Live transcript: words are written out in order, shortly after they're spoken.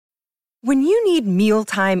When you need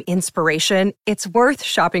mealtime inspiration, it's worth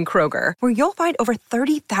shopping Kroger, where you'll find over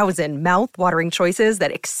 30,000 mouth-watering choices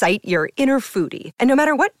that excite your inner foodie. And no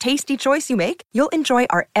matter what tasty choice you make, you'll enjoy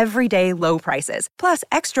our everyday low prices, plus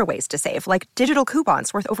extra ways to save, like digital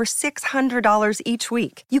coupons worth over $600 each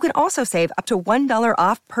week. You can also save up to $1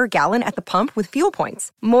 off per gallon at the pump with fuel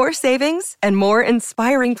points. More savings and more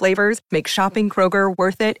inspiring flavors make shopping Kroger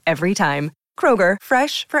worth it every time. Kroger,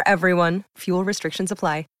 fresh for everyone. Fuel restrictions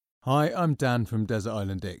apply. Hi, I'm Dan from Desert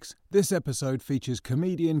Island Dicks. This episode features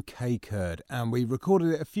comedian Kay Kurd, and we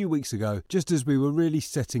recorded it a few weeks ago, just as we were really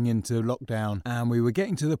setting into lockdown, and we were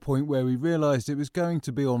getting to the point where we realised it was going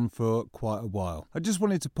to be on for quite a while. I just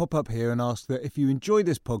wanted to pop up here and ask that if you enjoy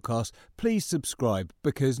this podcast, please subscribe,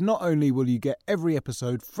 because not only will you get every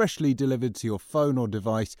episode freshly delivered to your phone or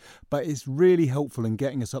device, but it's really helpful in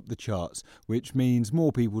getting us up the charts, which means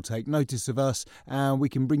more people take notice of us, and we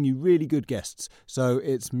can bring you really good guests, so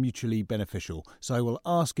it's mutually beneficial. So I will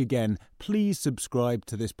ask again, please subscribe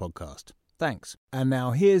to this podcast. Thanks. And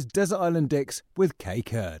now here's Desert Island Dicks with Kay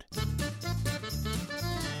Kurd.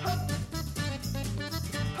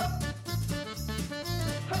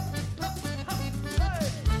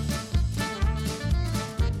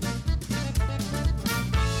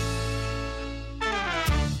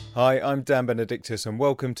 Hi, I'm Dan Benedictus and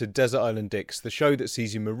welcome to Desert Island Dicks, the show that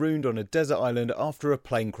sees you marooned on a desert island after a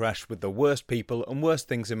plane crash with the worst people and worst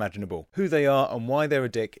things imaginable. Who they are and why they're a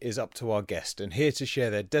dick is up to our guest, and here to share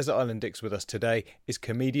their Desert Island Dicks with us today is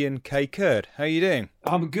comedian Kay Kurd. How are you doing?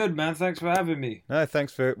 I'm good, man. Thanks for having me. No,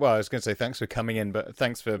 thanks for, well, I was going to say thanks for coming in, but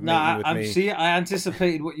thanks for meeting with me. See, I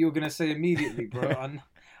anticipated what you were going to say immediately, bro.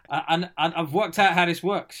 and I've worked out how this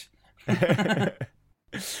works.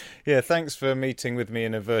 Yeah, thanks for meeting with me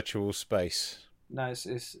in a virtual space. Nice.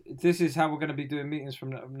 This is how we're going to be doing meetings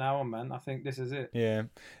from now on, man. I think this is it. Yeah.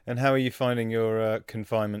 And how are you finding your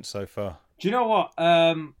confinement so far? Do you know what?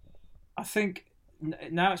 I think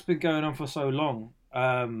now it's been going on for so long,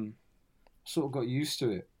 sort of got used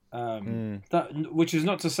to it. Which is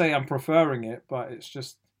not to say I'm preferring it, but it's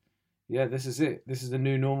just, yeah, this is it. This is the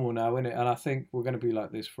new normal now, isn't it? And I think we're going to be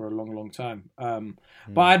like this for a long, long time.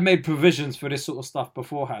 But I'd made provisions for this sort of stuff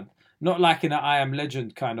beforehand. Not like in an I Am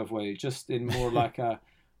Legend kind of way, just in more like a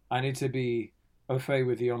I need to be au fait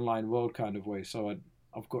with the online world kind of way. So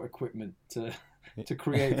I've got equipment to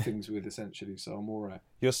create things with, essentially. So I'm all right.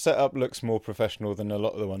 Your setup looks more professional than a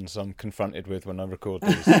lot of the ones I'm confronted with when I record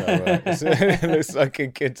these. So it looks like a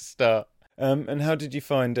good start. And how did you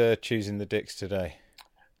find choosing the dicks today?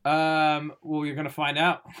 Well, you're going to find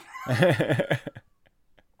out.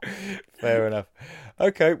 Fair enough.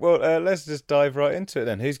 Okay, well, let's just dive right into it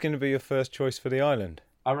then. Who's going to be your first choice for the island?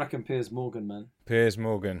 I reckon Piers Morgan, man. Piers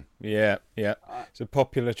Morgan. Yeah. It's a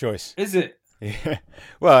popular choice. Is it? Yeah.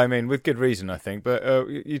 Well, I mean, with good reason, I think. But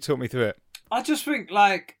you talk me through it. I just think,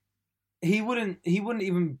 like, he wouldn't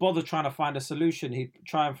even bother trying to find a solution. He'd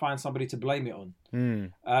try and find somebody to blame it on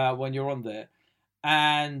when you're on there.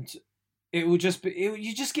 And it would just be,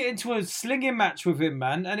 you just get into a slinging match with him,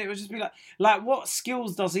 man, and it would just be like, what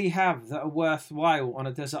skills does he have that are worthwhile on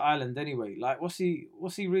a desert island anyway? Like, what's he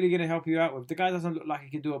really going to help you out with? The guy doesn't look like he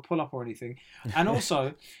can do a pull-up or anything, and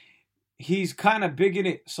also, he's kind of big in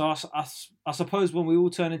it. So I suppose when we all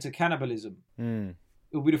turn into cannibalism,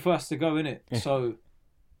 it'll be the first to go in it. So,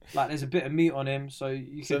 like, there's a bit of meat on him, so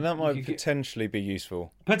you can. So that might potentially be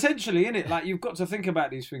useful. Potentially, innit? Like, you've got to think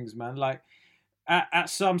about these things, man. Like, at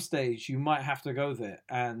some stage, you might have to go there,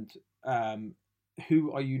 and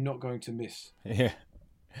who are you not going to miss? Yeah.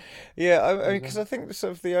 I mean, because I think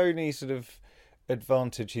sort of the only sort of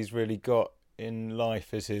advantage he's really got in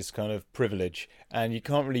life is his kind of privilege, and you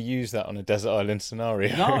can't really use that on a desert island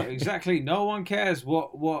scenario. No, exactly. No one cares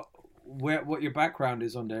what your background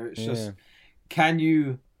is on there. It's just, can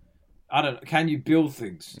you build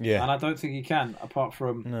things? Yeah. And I don't think he can, apart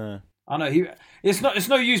from. No. I know it's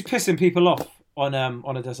no use pissing people off on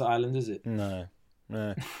a desert island, is it? No.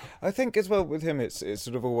 I think as well with him, it's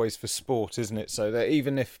sort of always for sport, isn't it? So that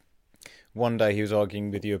even if one day he was arguing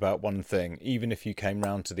with you about one thing, even if you came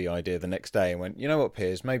round to the idea the next day and went, you know what,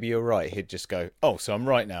 Piers, maybe you're right, he'd just go, oh, so I'm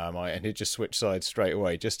right now, am I? And he'd just switch sides straight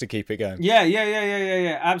away just to keep it going.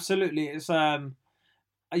 Yeah. Absolutely. It's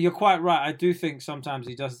you're quite right. I do think sometimes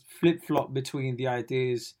he does flip-flop between the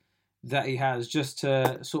ideas that he has just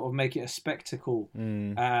to sort of make it a spectacle,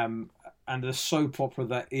 and the soap opera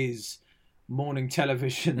that is morning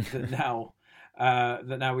television that now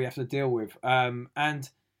we have to deal with. And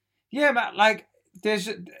yeah, man, like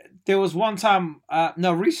there was one time,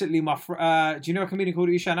 recently, do you know a comedian called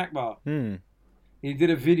Ishan Akbar? He did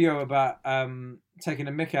a video about taking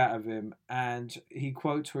a mick out of him, and he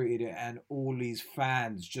quote tweeted it, and all these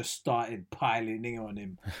fans just started piling in on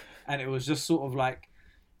him, and it was just sort of like,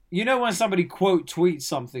 you know, when somebody quote tweets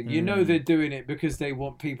something, you know they're doing it because they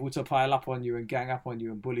want people to pile up on you and gang up on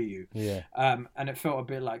you and bully you. Yeah. And it felt a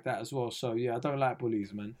bit like that as well. So yeah, I don't like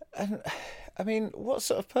bullies, man. And I mean, what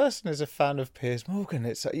sort of person is a fan of Piers Morgan?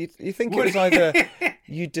 It's you think it was either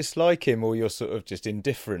you dislike him or you're sort of just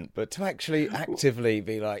indifferent, but to actually actively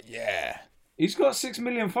be like, yeah. He's got 6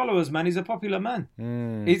 million followers, man. He's a popular man.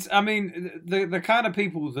 I mean, the kind of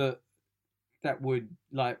people that would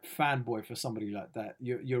like fanboy for somebody like that.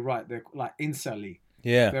 You're right. They're like incel-y.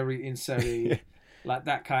 Yeah. Very incel-y. Like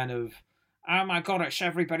that kind of, oh my God, it's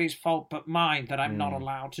everybody's fault but mine that I'm not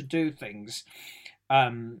allowed to do things.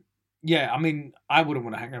 Yeah, I mean, I wouldn't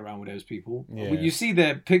want to hang around with those people. Yeah. You see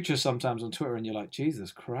their pictures sometimes on Twitter and you're like,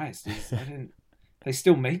 Jesus Christ, they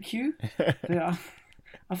still make you?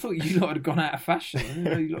 I thought you lot had gone out of fashion. I didn't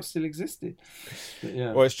know you lot still existed. But,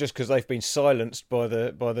 yeah. Well, it's just because they've been silenced by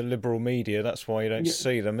the liberal media. That's why you don't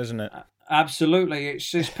see them, isn't it? Absolutely. It's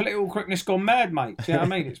just political correctness gone mad, mate. Do you know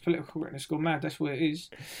what I mean? It's political correctness gone mad. That's what it is.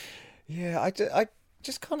 Yeah, I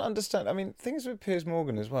just can't understand. I mean, things with Piers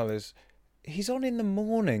Morgan as well is he's on in the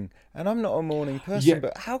morning, and I'm not a morning person,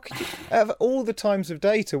 but how could you, out of all the times of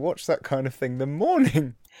day to watch that kind of thing, the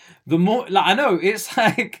morning? I know, it's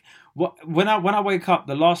like... When I wake up,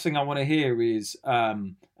 the last thing I want to hear is a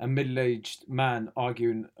middle-aged man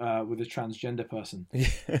arguing with a transgender person. Yeah.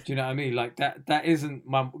 Do you know what I mean? Like that isn't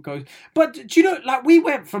my go. But do you know, like we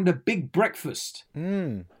went from the big breakfast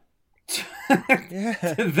to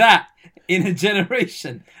that in a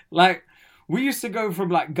generation. Like we used to go from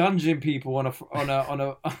like gunging people on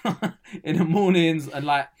a in the mornings and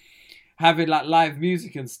like having like live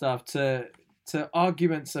music and stuff to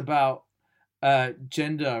arguments about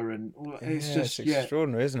gender, and it's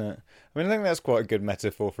extraordinary, isn't it? I mean, I think that's quite a good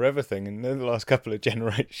metaphor for everything. And in the last couple of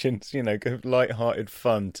generations, you know, light-hearted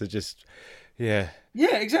fun to just,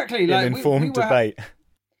 exactly, like informed debate.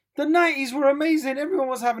 The 90s were amazing. Everyone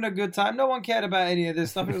was having a good time. No one cared about any of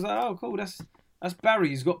this stuff. It was like, oh, cool, that's Barry.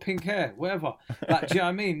 He's got pink hair, whatever. Like, do you know what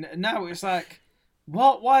I mean? Now it's like,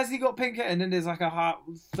 what? Why has he got pink hair? And then there's like a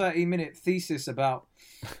 30-minute thesis about.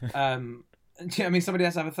 Do you know what I mean? Somebody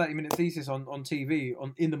has to have a 30-minute thesis on TV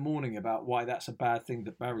in the morning about why that's a bad thing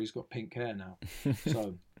that Barry's got pink hair now.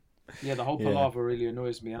 So, yeah, the whole palaver really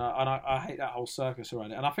annoys me, and I hate that whole circus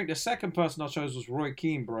around it. And I think the second person I chose was Roy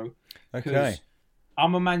Keane, bro. Okay.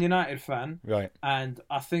 I'm a Man United fan, right? And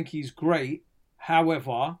I think he's great.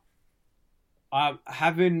 However,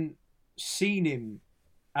 having seen him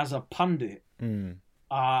as a pundit, I'm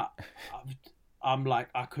like,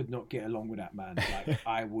 I could not get along with that man. Like,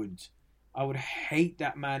 I would hate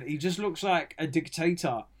that man. He just looks like a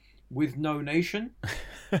dictator with no nation.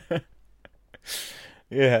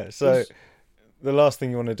 Yeah, so the last thing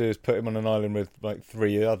you want to do is put him on an island with like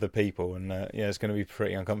 3 other people, and it's going to be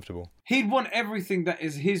pretty uncomfortable. He'd want everything that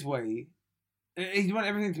is his way. He'd want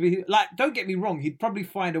everything to be like. Don't get me wrong. He'd probably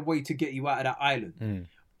find a way to get you out of that island,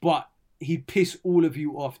 but he'd piss all of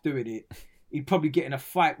you off doing it. He'd probably get in a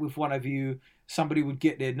fight with one of you. Somebody would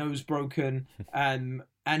get their nose broken, and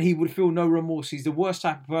he would feel no remorse. He's the worst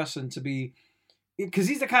type of person to be, because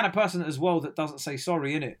he's the kind of person as well that doesn't say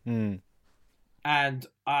sorry, innit? And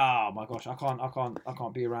oh my gosh, I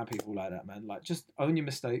can't be around people like that, man. Like, just own your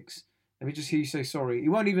mistakes. Let me just hear you say sorry. He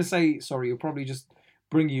won't even say sorry. He'll probably just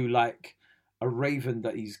bring you like a raven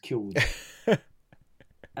that he's killed,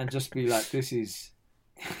 and just be like, "This is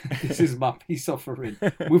my peace offering,"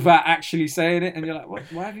 without actually saying it. And you're like, "What?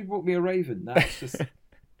 Why have you brought me a raven?" No, it's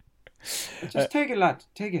just take it, lad.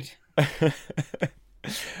 Take it.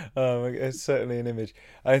 It's certainly an image.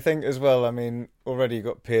 I think as well, I mean, already you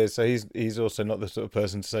got Piers, so he's also not the sort of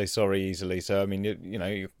person to say sorry easily. So I mean,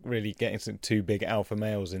 you're really getting some two big alpha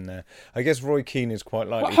males in there. I guess Roy Keane is quite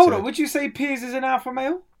likely. Hold on, would you say Piers is an alpha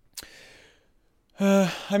male?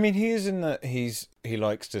 I mean, he is in that he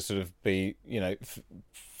likes to sort of be,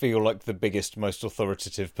 feel like the biggest, most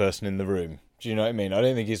authoritative person in the room. Do you know what I mean? I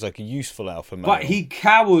don't think he's like a useful alpha male. But he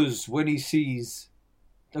cowers when he sees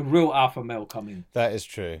the real alpha male coming. That is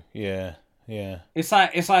true. Yeah. It's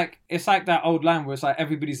like that old line where it's like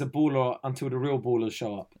everybody's a baller until the real ballers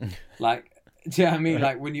show up. Like, do you know what I mean?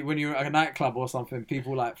 Like when you're at a nightclub or something,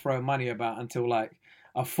 people like throw money about until like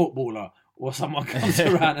a footballer or someone comes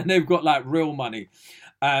around and they've got like real money.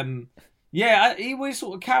 He always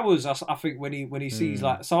sort of cowers. I think when he sees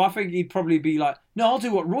like. So I think he'd probably be like, no, I'll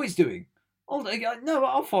do what Roy's doing.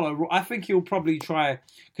 I'll follow Roy. I think he'll probably try,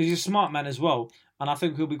 because he's a smart man as well. And I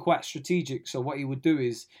think he'll be quite strategic. So what he would do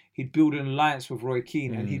is he'd build an alliance with Roy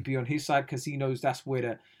Keane and he'd be on his side, because he knows that's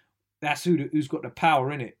where that's who's got the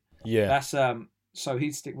power in it. Yeah. That's so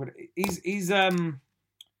he'd stick with it.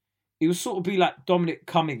 He would sort of be like Dominic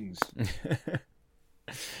Cummings.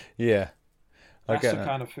 Yeah. That's the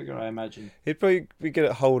kind of figure I imagine. He'd probably be good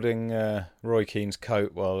at holding Roy Keane's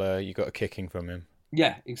coat while you got a kicking from him.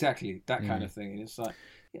 Yeah, exactly. That kind of thing. And it's like,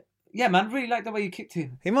 yeah, man, really like the way you kicked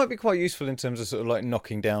him. He might be quite useful in terms of sort of like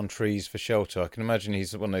knocking down trees for shelter. I can imagine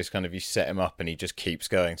he's one of those kind of, you set him up and he just keeps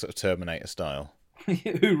going, sort of Terminator style.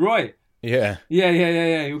 Who, Roy? Yeah.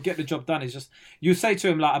 Yeah. He'll get the job done. It's just, you say to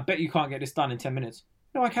him, like, I bet you can't get this done in 10 minutes.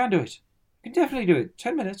 No, I can do it. I can definitely do it.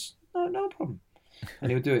 10 minutes? No problem.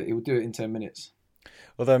 And he'll do it. He'll do it in 10 minutes.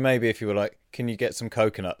 Although maybe if you were like, can you get some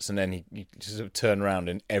coconuts? And then he just sort of turn around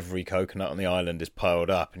and every coconut on the island is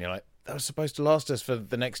piled up. And you're like, that was supposed to last us for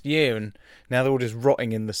the next year. And now they're all just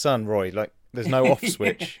rotting in the sun, Roy. Like, there's no off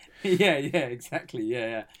switch. Yeah, exactly.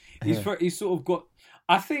 Yeah. He's sort of got,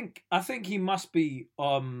 I think he must be,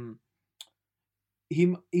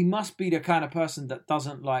 he must be the kind of person that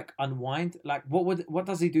doesn't like unwind. Like, what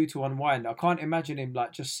does he do to unwind? I can't imagine him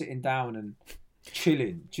like just sitting down and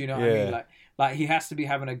chilling. Do you know what I mean? Like he has to be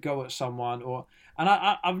having a go at someone, and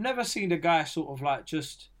I've never seen the guy sort of like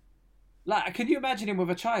just like. Can you imagine him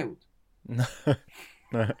with a child? No.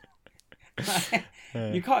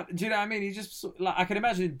 You can't. Do you know what I mean? He just like, I can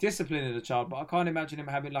imagine him disciplining a child, but I can't imagine him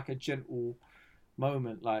having like a gentle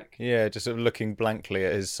moment, like, yeah, just sort of looking blankly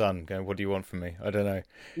at his son going, what do you want from me? I don't know.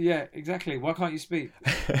 Yeah, exactly. Why can't you speak?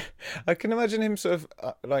 I can imagine him sort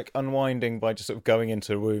of like unwinding by just sort of going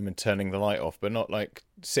into a room and turning the light off, but not like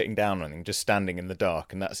sitting down or anything, just standing in the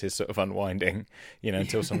dark, and that's his sort of unwinding,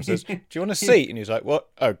 until someone says, do you want a seat? And he's like, what?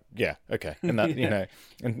 Oh yeah, okay. And that,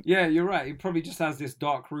 and yeah, you're right. He probably just has this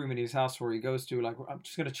dark room in his house where he goes to, like, I'm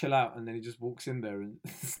just going to chill out, and then he just walks in there and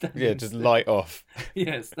just light off.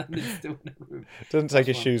 Yeah, standing still in the room. Doesn't take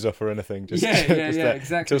his shoes off or anything. Just, yeah,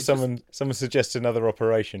 exactly. Until someone suggests another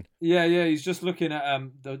operation. Yeah, he's just looking at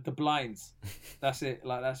the blinds. That's it.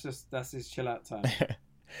 Like, that's his chill out time.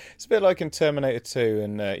 It's a bit like in Terminator 2,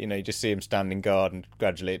 and you just see him standing guard, and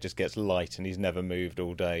gradually it just gets light, and he's never moved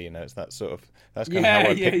all day. It's that sort of, that's kind of how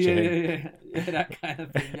I picture him. Yeah, that kind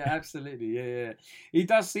of thing. Yeah, absolutely. Yeah. He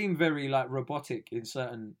does seem very like robotic in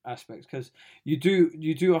certain aspects, because you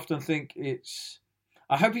do often think it's.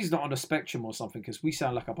 I hope he's not on a spectrum or something, because we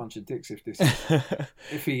sound like a bunch of dicks if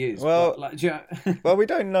if he is. Well, but, like, well, we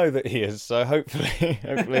don't know that he is, so hopefully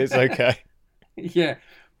it's okay. Yeah,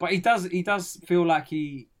 but he does feel like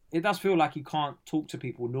he can't talk to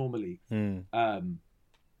people normally.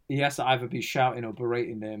 He has to either be shouting or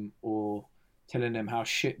berating them or telling them how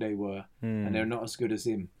shit they were, and they're not as good as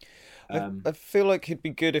him. I feel like he'd be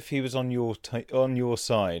good if he was on your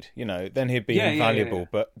side, then he'd be invaluable. Yeah.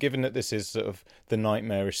 But given that this is sort of the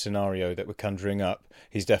nightmarish scenario that we're conjuring up,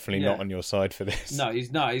 he's definitely not on your side for this. No,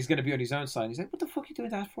 he's not. He's going to be on his own side. He's like, what the fuck are you doing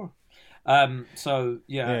that for? So,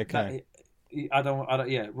 yeah. Okay. I don't.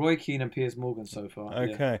 Yeah, Roy Keane and Piers Morgan so far.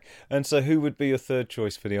 Okay. Yeah. And so who would be your third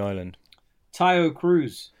choice for the island? Tayo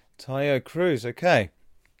Cruz. Tayo Cruz, okay.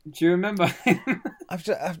 Do you remember him?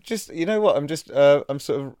 I've just, you know what? I'm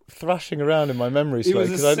sort of thrashing around in my memory slowly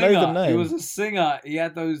because I know the name. He was a singer. He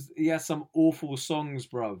had some awful songs,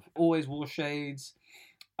 bruv. Always wore shades.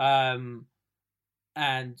 And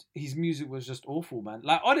his music was just awful, man.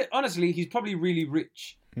 Like, honestly, he's probably really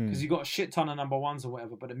rich because he got a shit ton of number ones or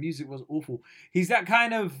whatever, but the music was awful. He's that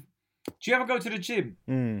kind of... Do you ever go to the gym?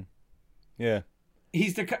 Yeah.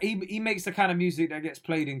 He makes the kind of music that gets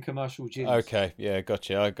played in commercial gyms. Okay, yeah,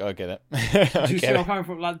 gotcha. I get it. Do you see where I'm coming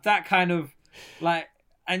from? Like, that kind of... like,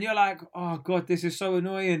 and you're like, oh, God, this is so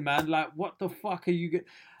annoying, man. Like, what the fuck are you...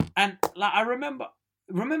 And, like, I remember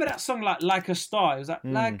that song, like a Star? It was like,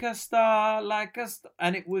 like a star, like a star.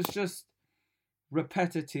 And it was just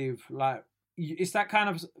repetitive. Like, it's that kind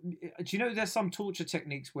of... Do you know there's some torture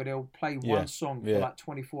techniques where they'll play one song for like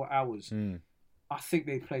 24 hours? I think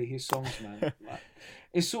they play his songs, man. Like,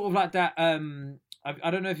 it's sort of like that...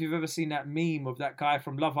 I don't know if you've ever seen that meme of that guy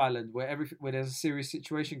from Love Island where there's a serious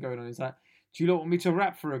situation going on. He's like, do you not want me to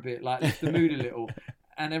rap for a bit? Like, lift the mood a little.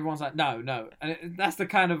 And everyone's like, no. And that's the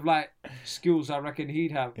kind of, like, skills I reckon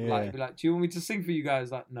he'd have. Yeah. Like, be like, do you want me to sing for you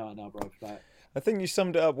guys? Like, no, bro. Like, I think you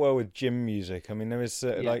summed it up well with gym music. I mean, there is,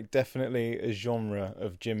 like, definitely a genre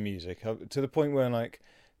of gym music. To the point where, like,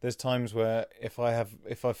 there's times where if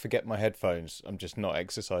I forget my headphones, I'm just not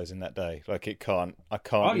exercising that day. Like, I can't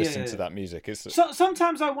listen to that music. So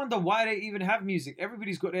sometimes I wonder why they even have music.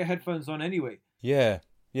 Everybody's got their headphones on anyway. Yeah,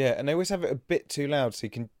 and they always have it a bit too loud so you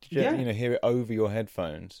can hear it over your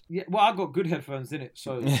headphones. Yeah, well, I've got good headphones in it,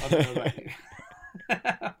 so I don't know about it.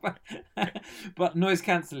 But noise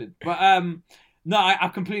cancelling. But No, I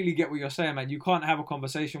completely get what you're saying, man. You can't have a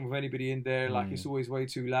conversation with anybody in there. Like, it's always way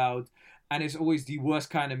too loud. And it's always the worst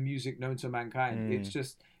kind of music known to mankind. It's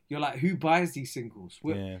just, you're like, who buys these singles?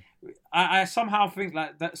 I somehow think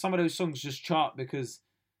like that some of those songs just chart because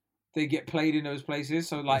they get played in those places.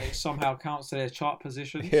 So like it somehow counts to their chart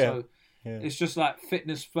position. So it's just like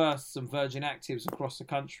Fitness Firsts and Virgin Actives across the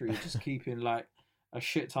country, just keeping like a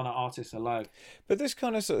shit ton of artists alive. But this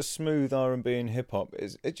kind of sort of smooth R&B and hip hop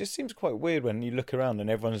it just seems quite weird when you look around and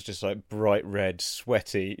everyone's just like bright red,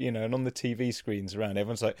 sweaty, you know, and on the TV screens around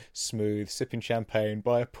everyone's like smooth, sipping champagne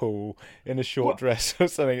by a pool in a short dress or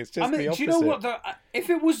something. It's just the opposite. Do you know what? If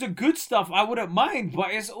it was the good stuff, I wouldn't mind.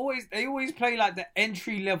 But they always play like the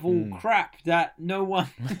entry level crap that no one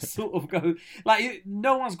sort of go like.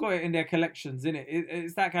 No one's got it in their collections, innit?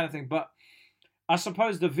 It's that kind of thing. But I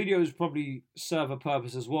suppose the videos probably serve a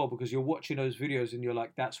purpose as well because you're watching those videos and you're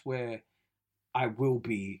like, that's where I will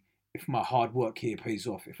be if my hard work here pays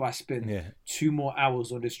off. If I spend 2 more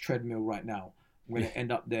hours on this treadmill right now, I'm going to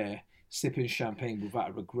end up there sipping champagne without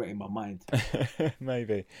a regret in my mind.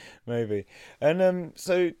 Maybe. And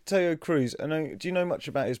so Taio Cruz, do you know much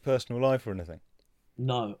about his personal life or anything?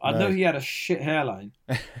 No. I know he had a shit hairline.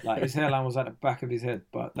 Like his hairline was at the back of his head,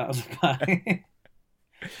 but that was about it.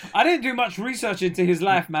 I didn't do much research into his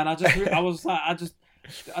life, man. I don't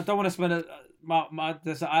want to spend my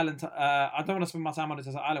desert island. I don't want to spend my time on a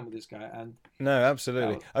desert island with this guy. And no,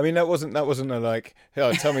 absolutely. I mean, that wasn't a like.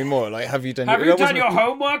 Oh, tell me more. Like, have you done? Have you done your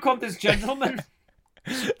homework on this gentleman?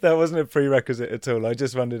 That wasn't a prerequisite at all. I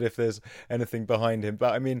just wondered if there's anything behind him.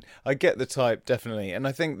 But I mean, I get the type definitely, and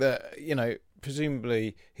I think that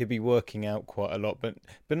presumably he'd be working out quite a lot, but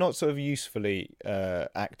not sort of usefully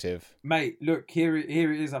active. Mate, look, here it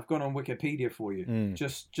is. I've gone on Wikipedia for you,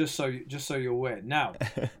 just so you're aware. Now,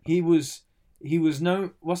 he was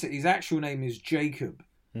known. What's it? His actual name is Jacob,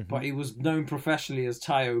 but he was known professionally as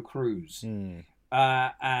Taio Cruz.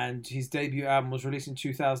 And his debut album was released in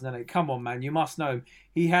 2008. Come on, man, you must know him.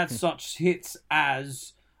 He had such hits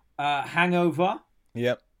as Hangover.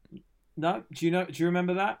 Yep. No, do you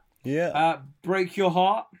remember that? Yeah. Break Your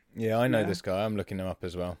Heart. Yeah, I know this guy. I'm looking him up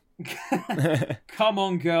as well. Come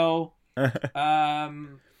on, girl.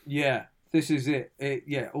 Yeah, this is it.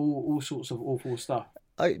 All sorts of awful stuff.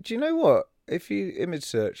 Do you know what? If you image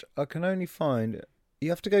search, I can only find. You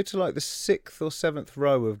have to go to like the 6th or 7th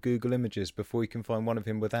row of Google Images before you can find one of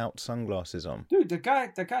him without sunglasses on. Dude, the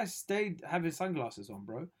guy stayed having sunglasses on,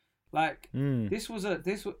 bro. Like this was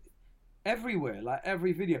everywhere, like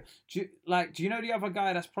every video. Do you know the other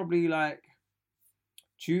guy that's probably like?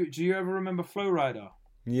 Do you ever remember Flow Rider?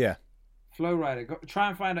 Yeah. Flow Rider. Try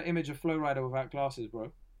and find an image of Flow Rider without glasses,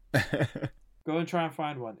 bro. Go and try and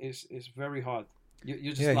find one. It's very hard.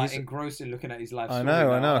 You're just engrossed in looking at his life. I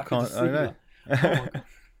know. I know.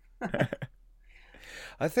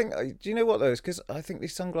 I think. Do you know what though? Because I think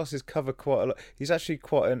these sunglasses cover quite a lot. He's actually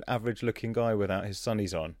quite an average-looking guy without his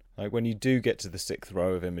sunnies on. Like when you do get to the 6th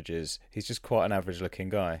row of images, he's just quite an average-looking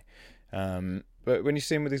guy. But when you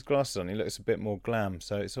see him with his glasses on, he looks a bit more glam.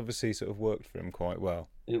 So it's obviously sort of worked for him quite well.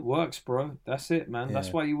 It works, bro. That's it, man. Yeah.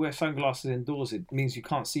 That's why you wear sunglasses indoors. It means you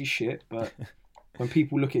can't see shit, but when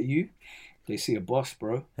people look at you, they see a boss,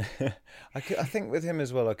 bro. I think with him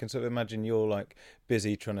as well, I can sort of imagine you're like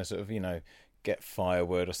busy trying to sort of, get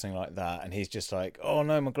firewood or something like that, and he's just like, oh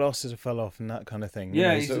no, my glasses have fell off and that kind of thing.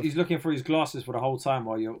 Yeah, he's looking for his glasses for the whole time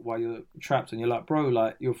while you're trapped, and you're like, bro,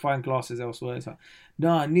 like you'll find glasses elsewhere. It's like, no,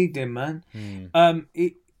 I need them, man.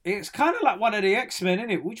 It's kind of like one of the X-Men,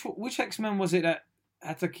 isn't it? Which X-Men was it that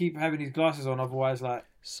had to keep having his glasses on, otherwise like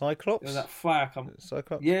Cyclops? There was that fire coming.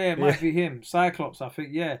 Cyclops? Yeah, it might be him. Cyclops, I think.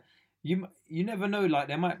 Yeah. You never know, like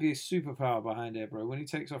there might be a superpower behind there, bro. When he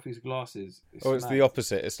takes off his glasses, it's the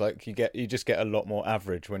opposite. It's like you just get a lot more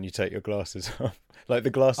average when you take your glasses off. Like the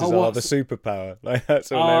glasses are the superpower. Like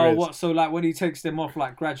that's all there is. What? So like when he takes them off,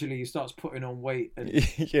 like gradually he starts putting on weight, and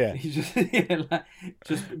yeah, he just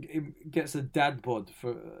just gets a dad bod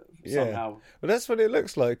for somehow. Well, that's what it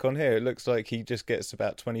looks like on here. It looks like he just gets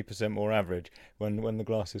about 20% more average when the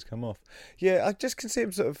glasses come off. Yeah, I just can see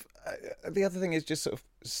him sort of. The other thing is just sort of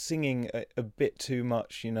singing a bit too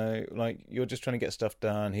much, like you're just trying to get stuff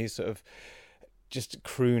done. He's sort of just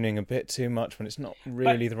crooning a bit too much when it's not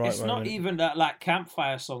really the right moment. It's not even that like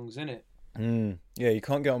campfire songs, in it. Yeah, you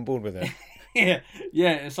can't get on board with it. yeah.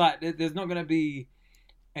 It's like there's not going to be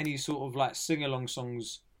any sort of like sing-along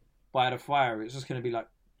songs by the fire. It's just going to be like,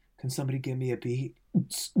 can somebody give me a beat?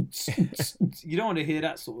 You don't want to hear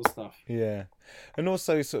that sort of stuff. Yeah. And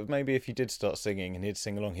also sort of maybe if you did start singing and he'd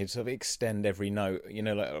sing along, he'd sort of extend every note,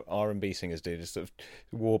 like R&B singers do, just sort of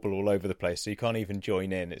warble all over the place, so you can't even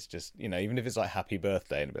join in. It's just, even if it's like happy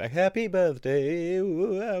birthday, and it'd be like happy birthday,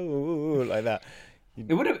 ooh, ooh, like that.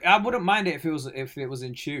 I wouldn't mind it if it was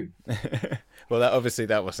in tune. Well, that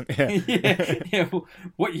wasn't. Yeah.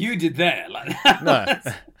 What you did there, like that. No.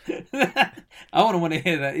 I wouldn't want to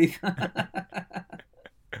hear that either.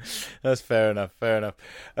 That's fair enough.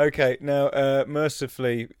 Okay, now,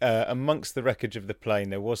 mercifully, amongst the wreckage of the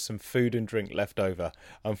plane, there was some food and drink left over.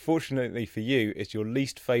 Unfortunately for you, it's your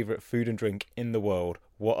least favourite food and drink in the world.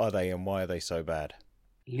 What are they and why are they so bad?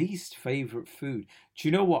 Least favourite food? Do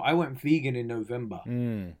you know what? I went vegan in November.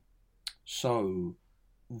 So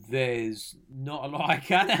there's not a lot I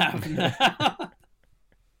can have now.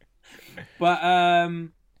 But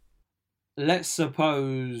let's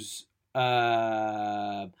suppose... do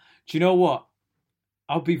you know what?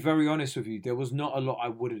 I'll be very honest with you. There was not a lot I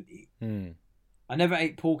wouldn't eat. I never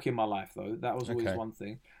ate pork in my life, though. That was always one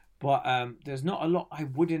thing. But there's not a lot I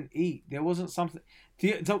wouldn't eat. There wasn't something... Do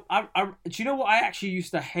you know what I actually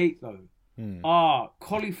used to hate, though?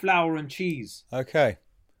 Cauliflower and cheese. Okay.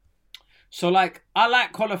 So, I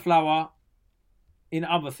like cauliflower in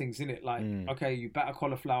other things, innit? Okay, you batter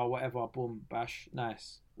cauliflower, whatever, boom, bash,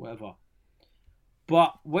 nice, whatever.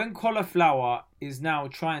 But when cauliflower is now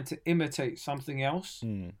trying to imitate something else,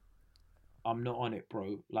 I'm not on it,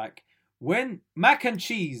 bro. When mac and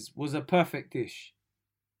cheese was a perfect dish,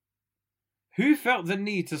 who felt the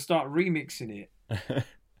need to start remixing it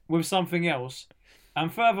with something else?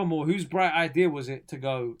 And furthermore, whose bright idea was it to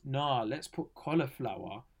go, nah, let's put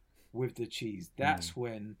cauliflower with the cheese? That's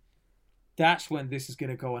when this is going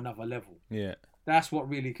to go another level. Yeah. That's what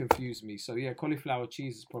really confused me. So, yeah, cauliflower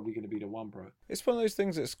cheese is probably going to be the one, bro. It's one of those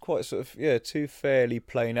things that's quite sort of, two fairly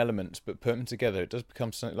plain elements, but put them together, it does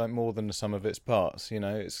become something like more than the sum of its parts.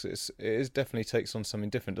 It definitely takes on something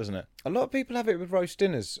different, doesn't it? A lot of people have it with roast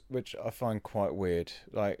dinners, which I find quite weird.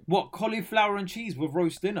 What, cauliflower and cheese with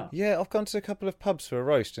roast dinner? Yeah, I've gone to a couple of pubs for a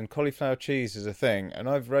roast, and cauliflower cheese is a thing, and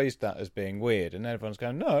I've raised that as being weird, and everyone's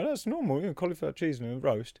going, no, that's normal, cauliflower cheese and a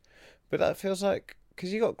roast. But that feels like...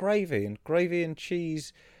 Because you got gravy and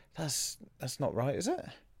cheese, that's not right, is it?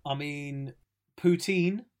 I mean,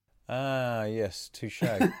 poutine. Ah, yes, touche.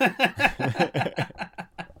 I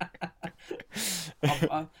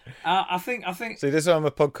think. See, this is why I'm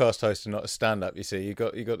a podcast host and not a stand-up. You see, you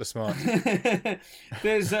got the smart.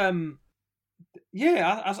 There's I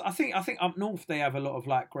think up north they have a lot of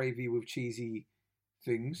gravy with cheesy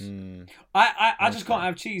things. I just can't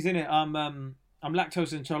have cheese in it. I'm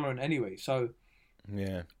lactose intolerant anyway, so.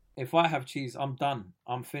 Yeah. If I have cheese, I'm done.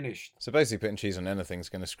 I'm finished. So basically, putting cheese on anything's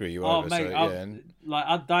going to screw you over. Mate,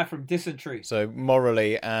 I'd die from dysentery. So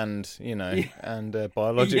morally and and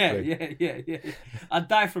biologically. Yeah. I'd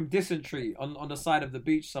die from dysentery on the side of the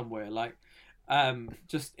beach somewhere,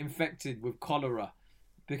 just infected with cholera,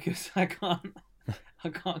 because I can't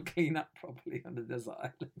clean up properly on the desert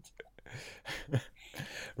island.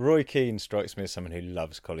 Roy Keane strikes me as someone who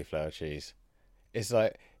loves cauliflower cheese. It's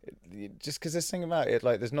just because there's something about it,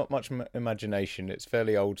 there's not much imagination. It's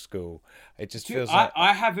fairly old school. It just feels like...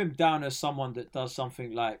 I have him down as someone that does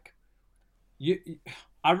something you.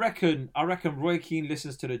 I reckon Roy Keane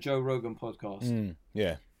listens to the Joe Rogan podcast.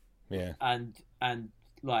 Yeah. And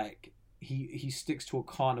he sticks to a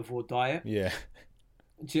carnivore diet. Yeah.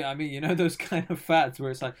 Do you know what I mean? You know those kind of fads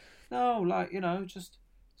where it's just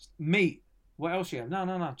meat. What else you have?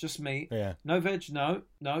 No, just meat. Yeah. No veg, no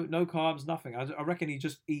carbs, nothing. I reckon he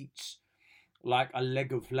just eats a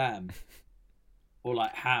leg of lamb or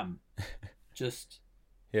ham. Just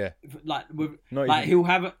yeah. He'll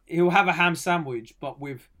have a ham sandwich, but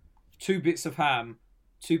with 2 bits of ham,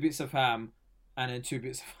 and then 2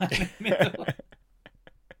 bits of ham in the middle.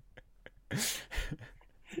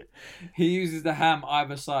 He uses the ham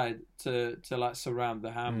either side to surround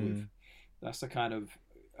the ham with. That's the kind of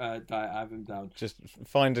diet I have him down. Just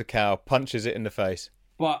find a cow, punches it in the face.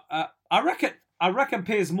 But I reckon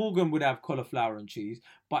Piers Morgan would have cauliflower and cheese,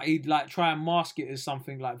 but he'd try and mask it as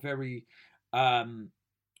something very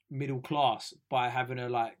middle class by having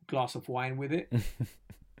a glass of wine with it.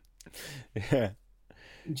 Yeah.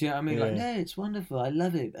 Do you know what I mean? Yeah. No, it's wonderful. I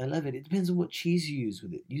love it. It depends on what cheese you use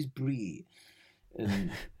with it. Use brie.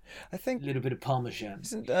 And I think a little bit of Parmesan.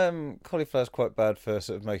 Isn't cauliflower's quite bad for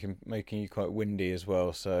sort of making you quite windy as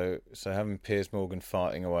well? So having Piers Morgan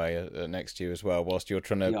farting away next to you as well, whilst you're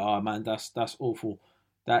trying to. Yeah, man, that's awful.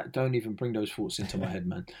 That don't even bring those thoughts into my head,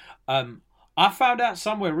 man. I found out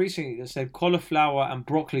somewhere recently that said cauliflower and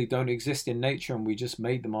broccoli don't exist in nature, and we just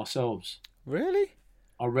made them ourselves. Really?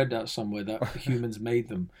 I read that somewhere that humans made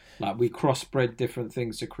them. Like we crossbred different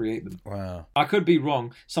things to create them. Wow. I could be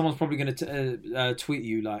wrong. Someone's probably going to tweet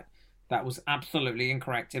you like, that was absolutely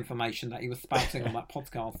incorrect information that he was spouting on that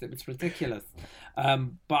podcast. It was ridiculous.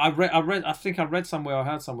 But I think I read somewhere, I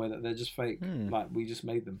heard somewhere that they're just fake. Like we just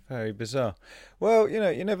made them. Very bizarre. Well,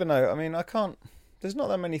 you never know. I mean, there's not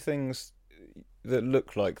that many things that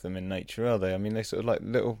look like them in nature, are they? I mean, they sort of like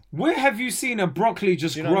little... Where have you seen a broccoli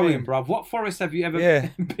just growing, bruv? What forest have you ever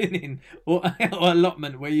been in? Or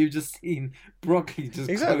allotment where you've just seen broccoli just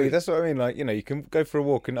Exactly, growing? that's what I mean. Like, you can go for a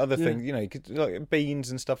walk and other things, you could, like beans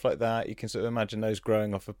and stuff like that. You can sort of imagine those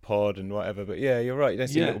growing off a pod and whatever. But yeah, you're right. You don't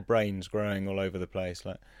see little brains growing all over the place.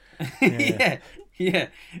 Like, yeah.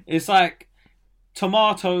 It's like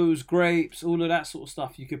tomatoes, grapes, all of that sort of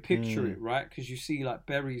stuff. You could picture it, right? Because you see like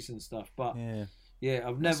berries and stuff. But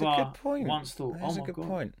I've never once thought. That's a good God.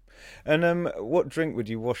 point. And what drink would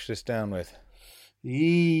you wash this down with?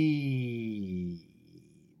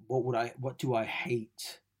 What do I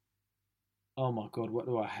hate? Oh my God, what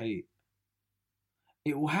do I hate?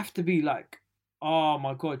 It will have to be like, oh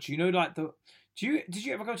my God, do you know like did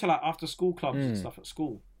you ever go to like after school clubs and stuff at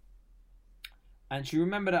school? And do you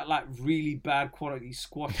remember that like really bad quality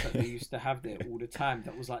squash that they used to have there all the time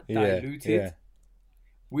that was like diluted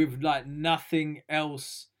with like nothing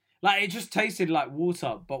else? Like it just tasted like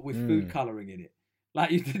water but with food colouring in it.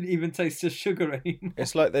 Like you didn't even taste the sugar anymore.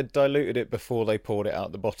 It's like they diluted it before they poured it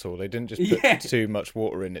out the bottle. They didn't just put too much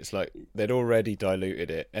water in. It's like they'd already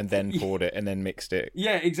diluted it and then poured it and then mixed it.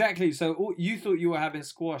 Yeah, exactly. So you thought you were having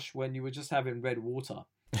squash when you were just having red water.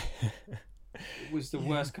 It was the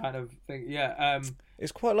worst kind of thing. Yeah.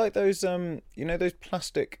 It's quite like those, those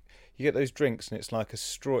plastic... You get those drinks and it's like a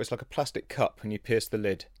straw. It's like a plastic cup and you pierce the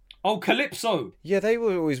lid. Oh, Calypso. Yeah, they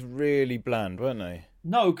were always really bland, weren't they?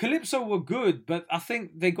 No, Calypso were good, but I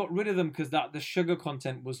think they got rid of them because the sugar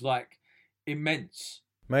content was like immense.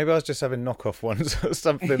 Maybe I was just having knockoff ones or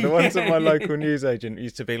something. The ones at my local newsagent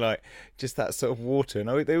used to be like just that sort of water, and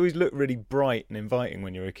they always look really bright and inviting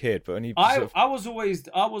when you're a kid. But when you I was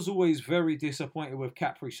always very disappointed with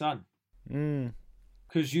Capri Sun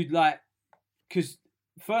because because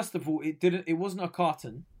first of all it wasn't a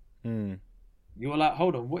carton. You were like,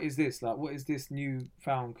 hold on, what is this? Like, what is this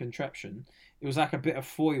newfound contraption? It was like a bit of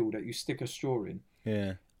foil that you stick a straw in.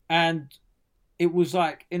 Yeah. And it was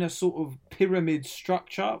like in a sort of pyramid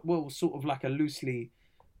structure. Well, sort of like a loosely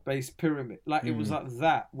based pyramid. Like it was like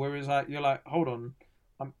that. Whereas like you're like, hold on,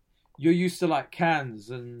 you're used to like cans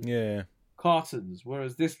and cartons.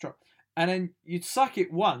 Whereas this and then you'd suck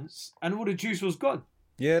it once and all the juice was gone.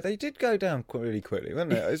 Yeah, they did go down really quickly,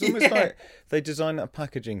 weren't they? It's almost like they designed that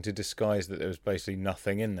packaging to disguise that there was basically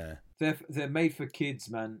nothing in there. They're made for kids,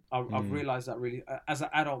 man. I've realised that really. As an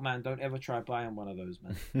adult man, don't ever try buying one of those,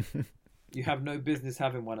 man. You have no business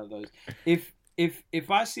having one of those.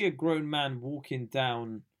 If I see a grown man walking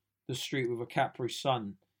down the street with a Capri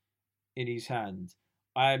Sun in his hand,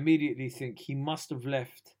 I immediately think he must have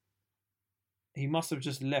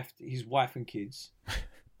just left his wife and kids,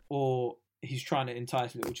 or he's trying to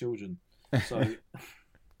entice little children. So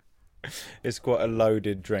it's quite a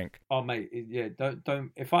loaded drink. Oh mate, yeah,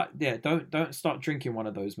 don't start drinking one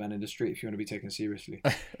of those, man, in the street if you want to be taken seriously.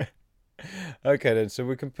 Okay then, so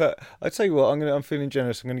we can put. I tell you what, I'm feeling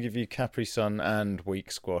generous. I'm going to give you Capri Sun and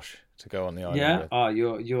weak squash to go on the island. Yeah. With. Oh,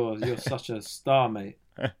 you're such a star, mate.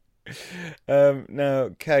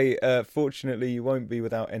 Now, Kay, fortunately you won't be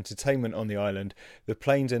without entertainment on the island. The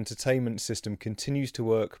plane's entertainment system continues to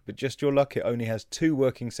work, but just your luck, it only has 2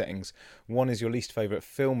 working settings. One is your least favourite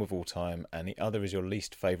film of all time, and the other is your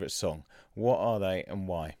least favourite song. What are they and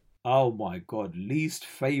why? Oh my God, least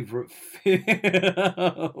favourite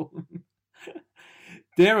film.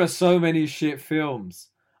 There are so many shit films.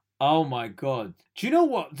 Oh my God. Do you know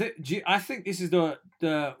what? I think this is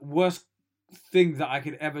the worst thing that I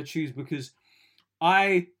could ever choose, because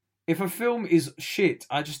if a film is shit,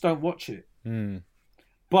 I just don't watch it.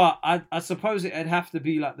 But I suppose it'd have to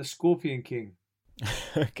be like The Scorpion King.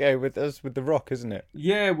 Okay, with The Rock, isn't it?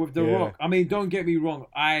 Yeah, with The Rock. I mean, don't get me wrong,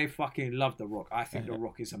 I fucking love The Rock. I think The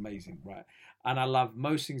Rock is amazing, right? And I love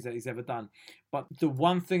most things that he's ever done. But the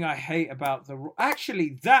one thing I hate about The Rock,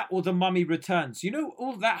 actually, that or The Mummy Returns. You know,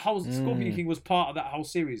 all that whole Scorpion King was part of that whole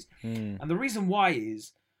series. And the reason why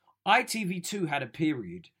is ITV2 had a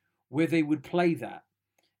period where they would play that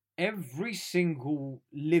every single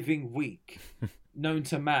living week known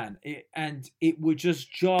to man, and it would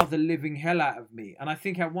just jar the living hell out of me. And I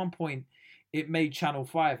think at one point it made Channel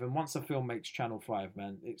 5, and once a film makes Channel 5,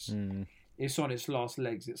 man, it's on its last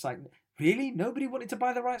legs. It's like, really? Nobody wanted to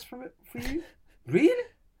buy the rights from it for you? Really?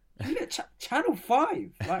 Channel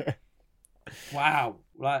 5? Like, Wow.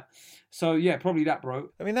 Like, so yeah, probably that, bro.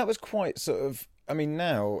 I mean, that was quite sort of. I mean,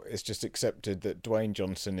 now it's just accepted that Dwayne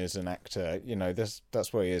Johnson is an actor. You know, that's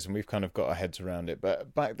what he is, and we've kind of got our heads around it.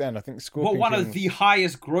 But back then, I think Scorpion One King, of the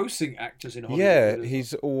highest grossing actors in Hollywood. yeah,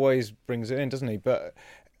 he's always brings it in, doesn't he? But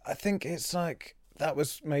I think it's like that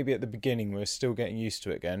was maybe at the beginning. We're still getting used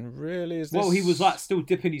to it again. Really, is this? Well, he was like still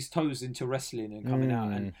dipping his toes into wrestling and coming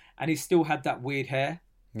out, and he still had that weird hair.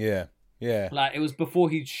 Yeah, yeah. Like, it was before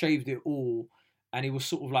he'd shaved it all, and he was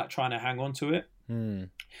sort of like trying to hang on to it.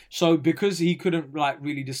 So because he couldn't like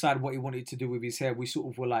really decide what he wanted to do with his hair, we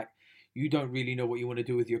sort of were like, you don't really know what you want to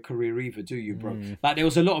do with your career either, do you, bro? Like, there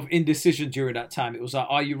was a lot of indecision during that time. It was like,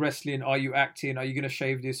 are you wrestling? Are you acting? Are you going to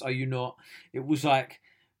shave this? Are you not? It was like,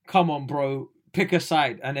 come on, bro, pick a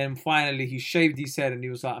side. And then finally he shaved his head and he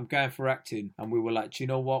was like, I'm going for acting. And we were like, do you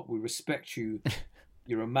know what? We respect you.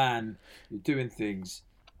 You're a man. You're doing things.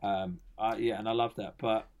 Yeah, and I love that.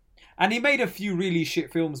 And he made a few really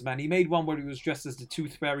shit films, man. He made one where he was dressed as the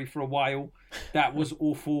Tooth Fairy for a while. That was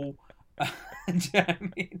awful. Do you know what I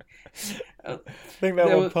mean? I think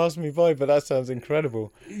that one passed me by, but that sounds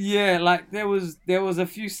incredible. Yeah, like there was a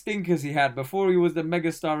few stinkers he had before he was the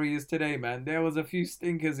megastar he is today, man. There was a few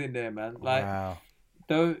stinkers in there, man. Like, wow.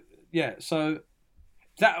 Though, yeah. So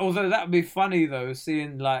although that would be funny though,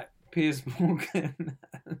 seeing like Piers Morgan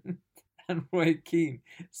and Roy Keane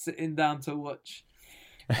sitting down to watch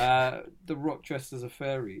The Rock dressed as a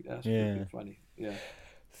fairy. That's pretty funny. Yeah.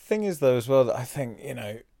 Thing is though as well that I think, you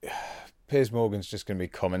know, Piers Morgan's just going to be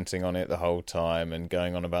commenting on it the whole time and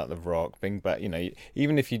going on about The Rock, being back. You know,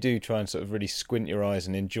 even if you do try and sort of really squint your eyes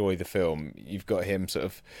and enjoy the film, you've got him sort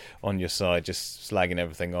of on your side, just slagging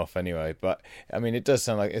everything off anyway. But I mean, it does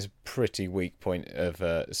sound like it's a pretty weak point of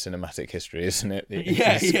cinematic history, isn't it?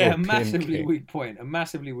 Yeah, a massively weak point. A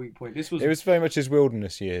massively weak point. It was very much his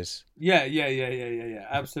wilderness years. Yeah,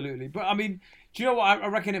 absolutely. But I mean, do you know what? I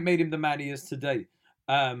reckon it made him the man he is today.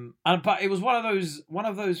 But it was one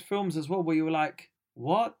of those films as well where you were like,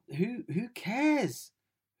 what? Who cares?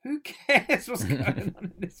 Who cares what's going on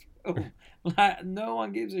in this film? Like, no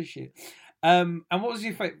one gives a shit. And what was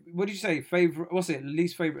your what did you say?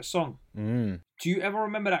 Least favorite song? Do you ever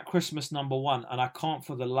remember that Christmas number one? And I can't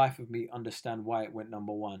for the life of me understand why it went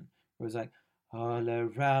number one. It was like, all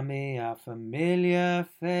around me are familiar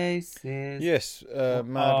faces. Yes, Mad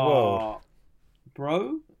World.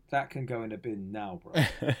 Bro, that can go in a bin now, bro.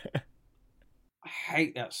 I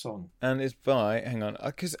hate that song. And it's by, hang on,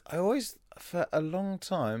 because I always, for a long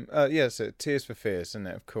time, so Tears for Fears, isn't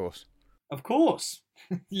it? Of course. Of course.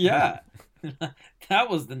 Yeah. That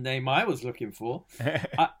was the name I was looking for.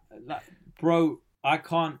 Bro, I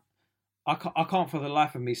can't for the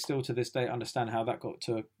life of me still to this day understand how that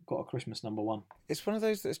got a Christmas number one. It's one of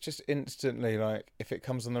those that's just instantly like, if it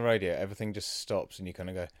comes on the radio, everything just stops and you kind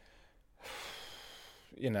of go...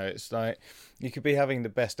 You know, it's like you could be having the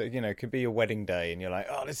best, you know, it could be your wedding day and you're like,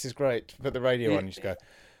 oh, this is great. Put the radio on and you just go,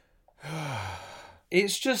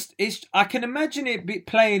 I can imagine it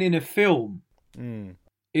playing in a film.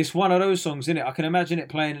 It's one of those songs, isn't it? I can imagine it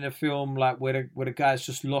playing in a film like where the guy's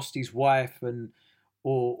just lost his wife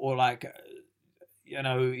or like, you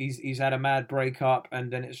know, he's had a mad breakup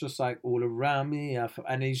and then it's just like all around me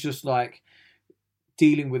and he's just like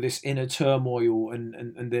dealing with this inner turmoil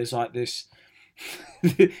and there's like this.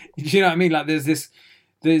 Do you know what I mean? Like there's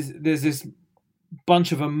this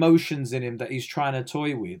bunch of emotions in him that he's trying to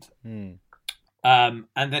toy with, and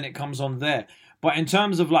then it comes on there. But in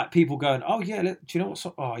terms of like people going, oh yeah, do you know what?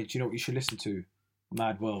 Do you know what you should listen to?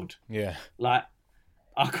 Mad World. Yeah. Like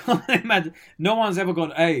I can't imagine. No one's ever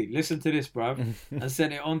gone, hey, listen to this, bro, and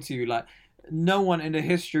sent it on to you. Like no one in the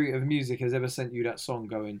history of music has ever sent you that song,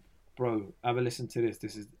 going, bro, have a listen to this.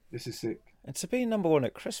 This is sick. And to be number one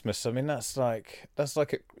at Christmas, I mean, that's like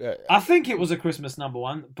I think it was a Christmas number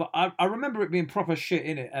one, but I remember it being proper shit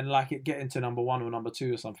in it and like it getting to number one or number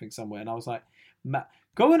two or something somewhere. And I was like,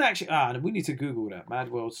 go and actually, we need to Google that. Mad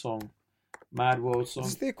World song.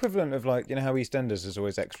 It's the equivalent of like, you know how EastEnders is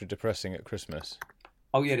always extra depressing at Christmas?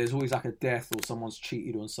 Oh yeah, there's always like a death or someone's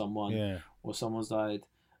cheated on someone or someone's died.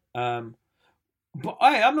 But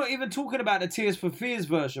hey, I'm not even talking about the Tears for Fears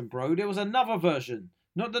version, bro. There was another version.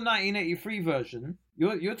 Not the 1983 version.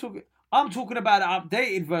 You're talking. I'm talking about an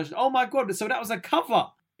updated version. Oh my god! So that was a cover.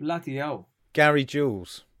 Bloody hell. Gary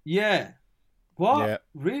Jules. Yeah. What? Yeah.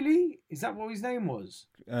 Really? Is that what his name was?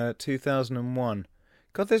 2001.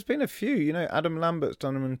 God, there's been a few. You know, Adam Lambert's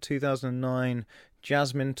done them in 2009.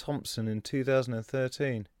 Jasmine Thompson in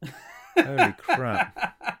 2013. Holy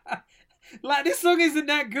crap. Like, this song isn't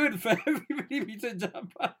that good for everybody to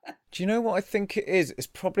jump on. Do you know what I think it is? It's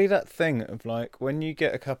probably that thing of like when you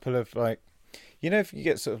get a couple of like, You know, if you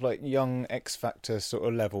get sort of like young X Factor sort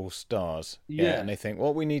of level stars, Yeah. and they think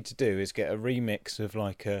what we need to do is get a remix of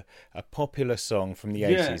like a popular song from the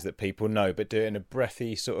Yeah. 80s that people know, but do it in a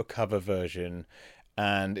breathy sort of cover version,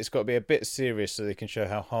 and it's got to be a bit serious so they can show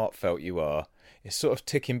how heartfelt you are. It's sort of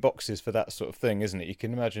ticking boxes for that sort of thing, isn't it? You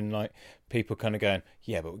can imagine like people kind of going,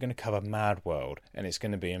 yeah, but we're going to cover Mad World and it's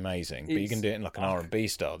going to be amazing, but you can do it in like an R&B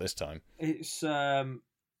style this time. It's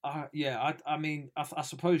yeah. I mean, I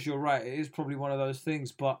suppose you're right. It is probably one of those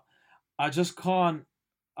things, but I just can't.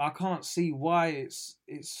 I can't see why it's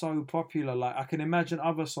so popular. Like I can imagine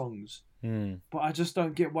other songs, but I just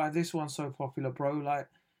don't get why this one's so popular, bro. Like,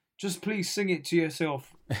 just please sing it to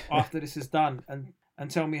yourself after this is done, and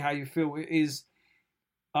tell me how you feel. It is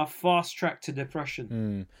a fast track to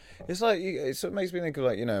depression. It's like it sort of makes me think of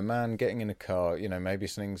like, you know, a man getting in a car, you know, maybe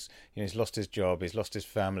something's, you know, he's lost his job, he's lost his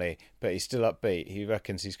family, but he's still upbeat. He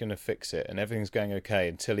reckons he's going to fix it and everything's going okay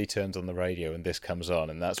until he turns on the radio and this comes on,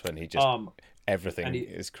 and that's when he just everything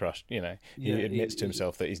is crushed. You know, he admits to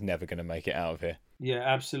himself that he's never going to make it out of here. Yeah,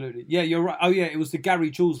 absolutely. Yeah, you're right. Oh yeah, it was the Gary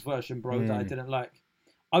Jules version, bro, that I didn't like.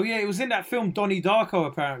 Oh yeah, it was in that film Donnie Darko.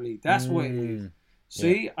 Apparently, that's what it is.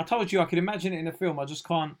 See, I told you I could imagine it in a film. I just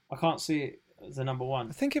can't. I can't see it as the number one.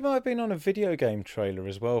 I think it might have been on a video game trailer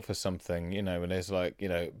as well for something. You know, when there's like, you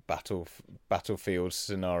know, battlefield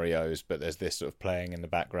scenarios, but there's this sort of playing in the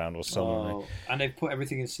background or something. Oh, and they've put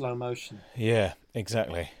everything in slow motion. Yeah,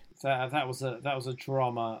 exactly. That was a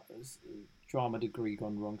drama degree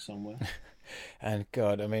gone wrong somewhere. And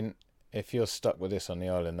God, I mean, if you're stuck with this on the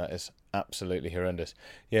island, that is absolutely horrendous.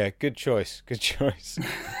 Yeah, good choice. Good choice.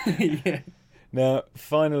 Yeah. Now,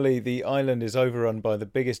 finally, the island is overrun by the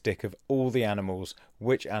biggest dick of all the animals.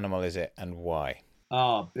 Which animal is it and why?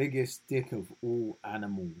 Biggest dick of all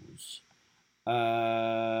animals.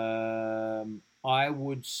 I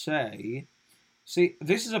would say... See,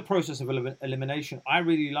 this is a process of elimination. I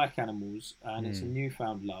really like animals, and it's a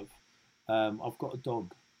newfound love. I've got a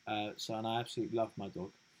dog, and I absolutely love my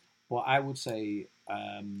dog. But I would say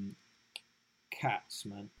cats,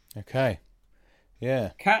 man. Okay.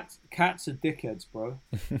 Yeah. Cats are dickheads, bro.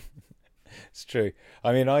 It's true.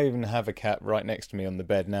 I mean, I even have a cat right next to me on the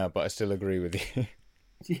bed now, but I still agree with you.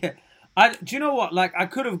 Yeah. Do you know what? Like, I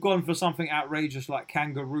could have gone for something outrageous like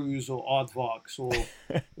kangaroos or aardvarks or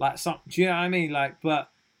like some. Do you know what I mean? Like,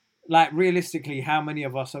 but like realistically, how many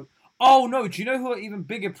of us are? Oh no! Do you know who are even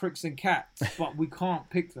bigger pricks than cats? But we can't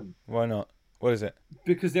pick them. Why not? What is it?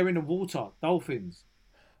 Because they're in the water. Dolphins.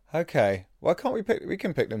 Okay. Why can't we pick? We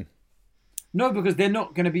can pick them. No, because they're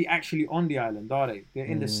not going to be actually on the island, are they? They're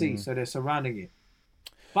in the sea, so they're surrounding it.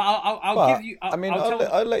 But I'll give you.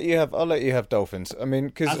 I'll let you have dolphins. I mean,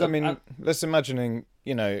 because let's imagining,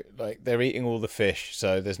 you know, like they're eating all the fish,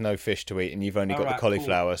 so there's no fish to eat, and you've only got the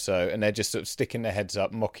cauliflower, so and they're just sort of sticking their heads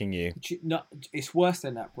up, mocking you. No, it's worse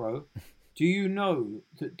than that, bro. Do you know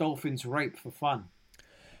that dolphins rape for fun?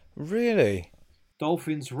 Really?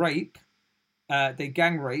 Dolphins rape. They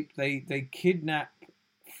gang rape. They kidnap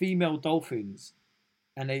female dolphins.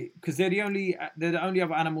 And because they're the only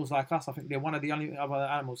other animals like us. I think they're one of the only other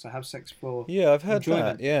animals that have sex for I've heard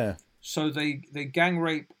enjoyment. that. Yeah. So they gang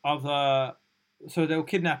rape other. So they'll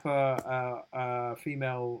kidnap a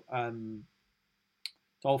female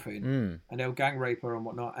dolphin, and they'll gang rape her and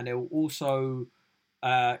whatnot, and they'll also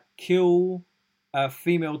kill a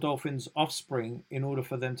female dolphin's offspring in order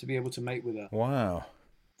for them to be able to mate with her. Wow.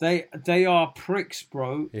 They are pricks,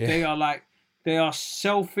 bro. Yeah. They are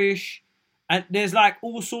selfish. And there's like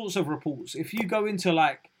all sorts of reports. If you go and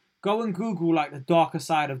Google like the darker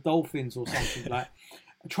side of dolphins or something, like,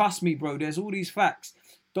 trust me, bro, there's all these facts.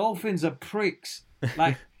 Dolphins are pricks.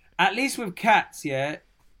 Like, at least with cats, yeah.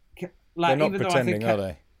 Like, they're not pretending, are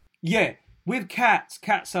they? Yeah, with cats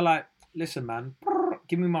are like, listen, man,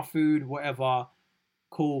 give me my food, whatever.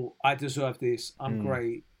 Cool, I deserve this. I'm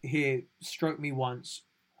great. Here, stroke me once.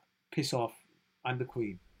 Piss off. I'm the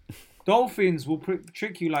queen. Dolphins will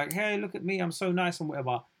trick you like, hey, look at me, I'm so nice and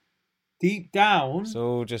whatever. Deep down, it's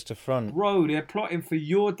all just a front. Bro, they're plotting for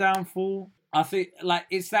your downfall. I think like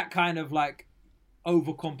it's that kind of like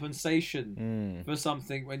overcompensation for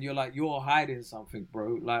something when you're like, you're hiding something,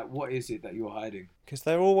 bro. Like, what is it that you're hiding? Because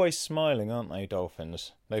they're always smiling, aren't they,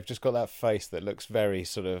 dolphins? They've just got that face that looks very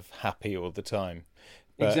sort of happy all the time.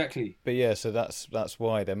 Exactly. But yeah, so that's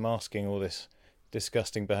why they're masking all this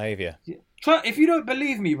disgusting behaviour. Yeah. If you don't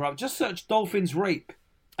believe me, bro, just search dolphins rape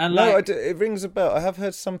And No, like, it rings a bell. I have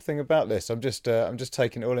heard something about this. I'm just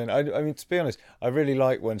taking it all in. I mean, to be honest, I really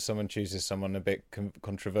like when someone chooses someone a bit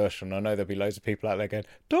controversial. And I know there'll be loads of people out there going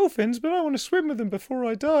dolphins, but I want to swim with them before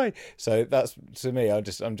I die. So that's, to me, I'm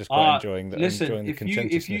just quite enjoying the listen, enjoying the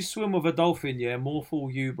contentiousness. if you swim with a dolphin, yeah, more for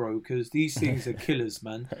you, bro, because these things are killers,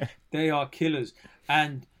 man. They are killers,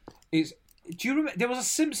 and it's. Do you remember there was a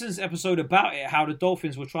Simpsons episode about it? How the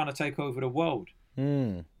dolphins were trying to take over the world.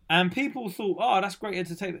 And people thought, oh, that's great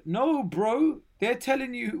entertainment. No, bro. They're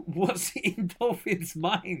telling you what's in dolphins'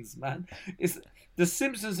 minds, man. The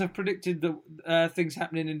Simpsons have predicted the things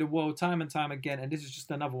happening in the world time and time again. And this is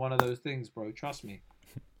just another one of those things, bro. Trust me.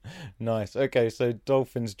 Nice. Okay, so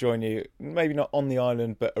dolphins join you, maybe not on the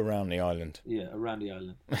island, but around the island. Yeah, around the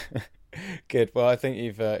island. Good. Well, I think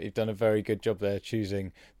you've done a very good job there,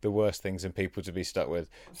 choosing the worst things in people to be stuck with.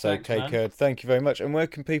 So, Thanks, Kay man. Kurd, thank you very much. And where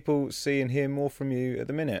can people see and hear more from you at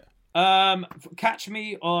the minute? Catch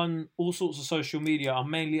me on all sorts of social media. I'm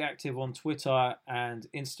mainly active on Twitter and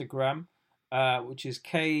Instagram, which is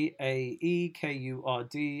KAEKURD,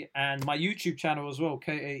 and my YouTube channel as well,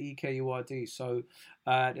 KAEKURD. So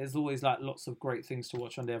there's always like lots of great things to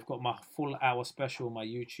watch on there. I've got my full hour special on my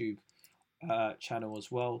YouTube channel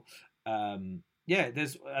as well. Yeah,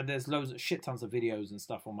 there's loads of shit tons of videos and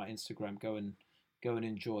stuff on my Instagram. Go and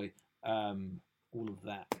enjoy all of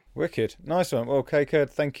that. Wicked. Nice one. Well, Kay Kurd,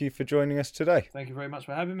 thank you for joining us today. Thank you very much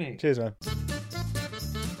for having me. Cheers, man.